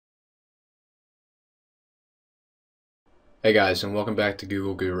Hey guys, and welcome back to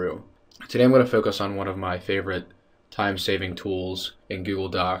Google Guru. Today I'm going to focus on one of my favorite time-saving tools in Google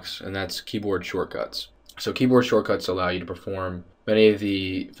Docs, and that's keyboard shortcuts. So keyboard shortcuts allow you to perform many of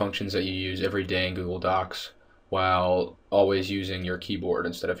the functions that you use every day in Google Docs while always using your keyboard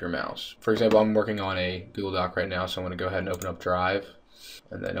instead of your mouse. For example, I'm working on a Google Doc right now, so I'm going to go ahead and open up Drive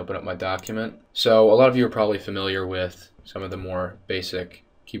and then open up my document. So a lot of you are probably familiar with some of the more basic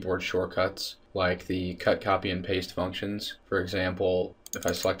keyboard shortcuts, like the cut, copy, and paste functions. For example, if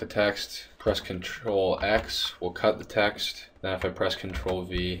I select the text, press Ctrl X will cut the text. Then if I press Ctrl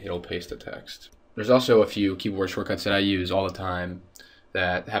V, it'll paste the text. There's also a few keyboard shortcuts that I use all the time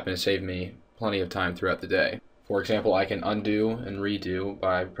that happen to save me plenty of time throughout the day. For example, I can undo and redo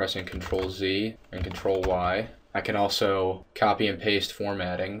by pressing Ctrl Z and Ctrl Y. I can also copy and paste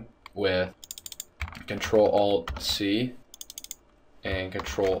formatting with Ctrl Alt C and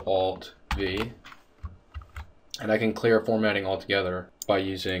Ctrl Alt V, and I can clear formatting altogether by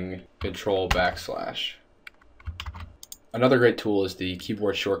using Ctrl \. Another great tool is the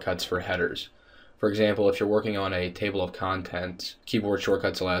keyboard shortcuts for headers. For example, if you're working on a table of contents, keyboard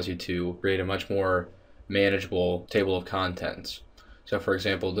shortcuts allows you to create a much more manageable table of contents. So for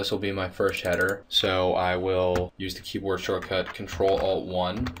example, this will be my first header, so I will use the keyboard shortcut Ctrl Alt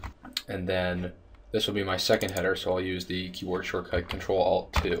 1, and then this will be my second header, so I'll use the keyboard shortcut Ctrl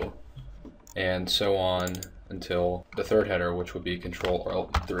Alt 2, and so on until the third header, which would be Ctrl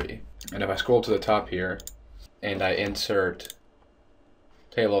Alt 3. And if I scroll to the top here and I insert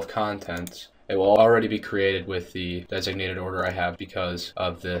table of contents, it will already be created with the designated order I have because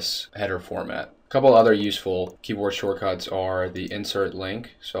of this header format. A couple other useful keyboard shortcuts are the insert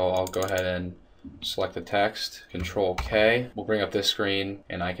link, so I'll go ahead and select the text, Control K will bring up this screen,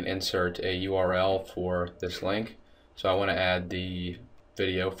 and I can insert a URL for this link. So I want to add the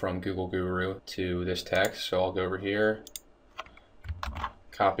video from Google Guru to this text, so I'll go over here,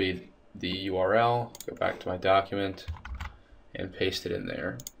 copy the URL, go back to my document, and paste it in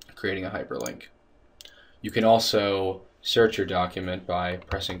there, creating a hyperlink. You can also search your document by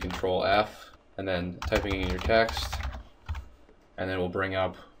pressing Control F and then typing in your text, and then it will bring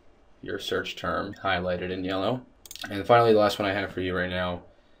up your search term highlighted in yellow. And finally, the last one I have for you right now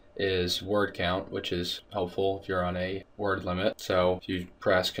is word count, which is helpful if you're on a word limit. So if you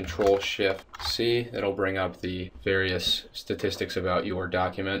press Ctrl Shift C, it'll bring up the various statistics about your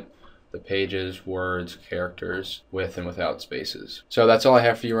document, the pages, words, characters, with and without spaces. So that's all I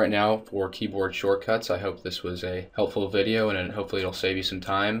have for you right now for keyboard shortcuts. I hope this was a helpful video, and hopefully it'll save you some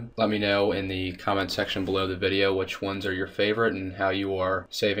time. Let me know in the comment section below the video which ones are your favorite and how you are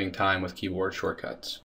saving time with keyboard shortcuts.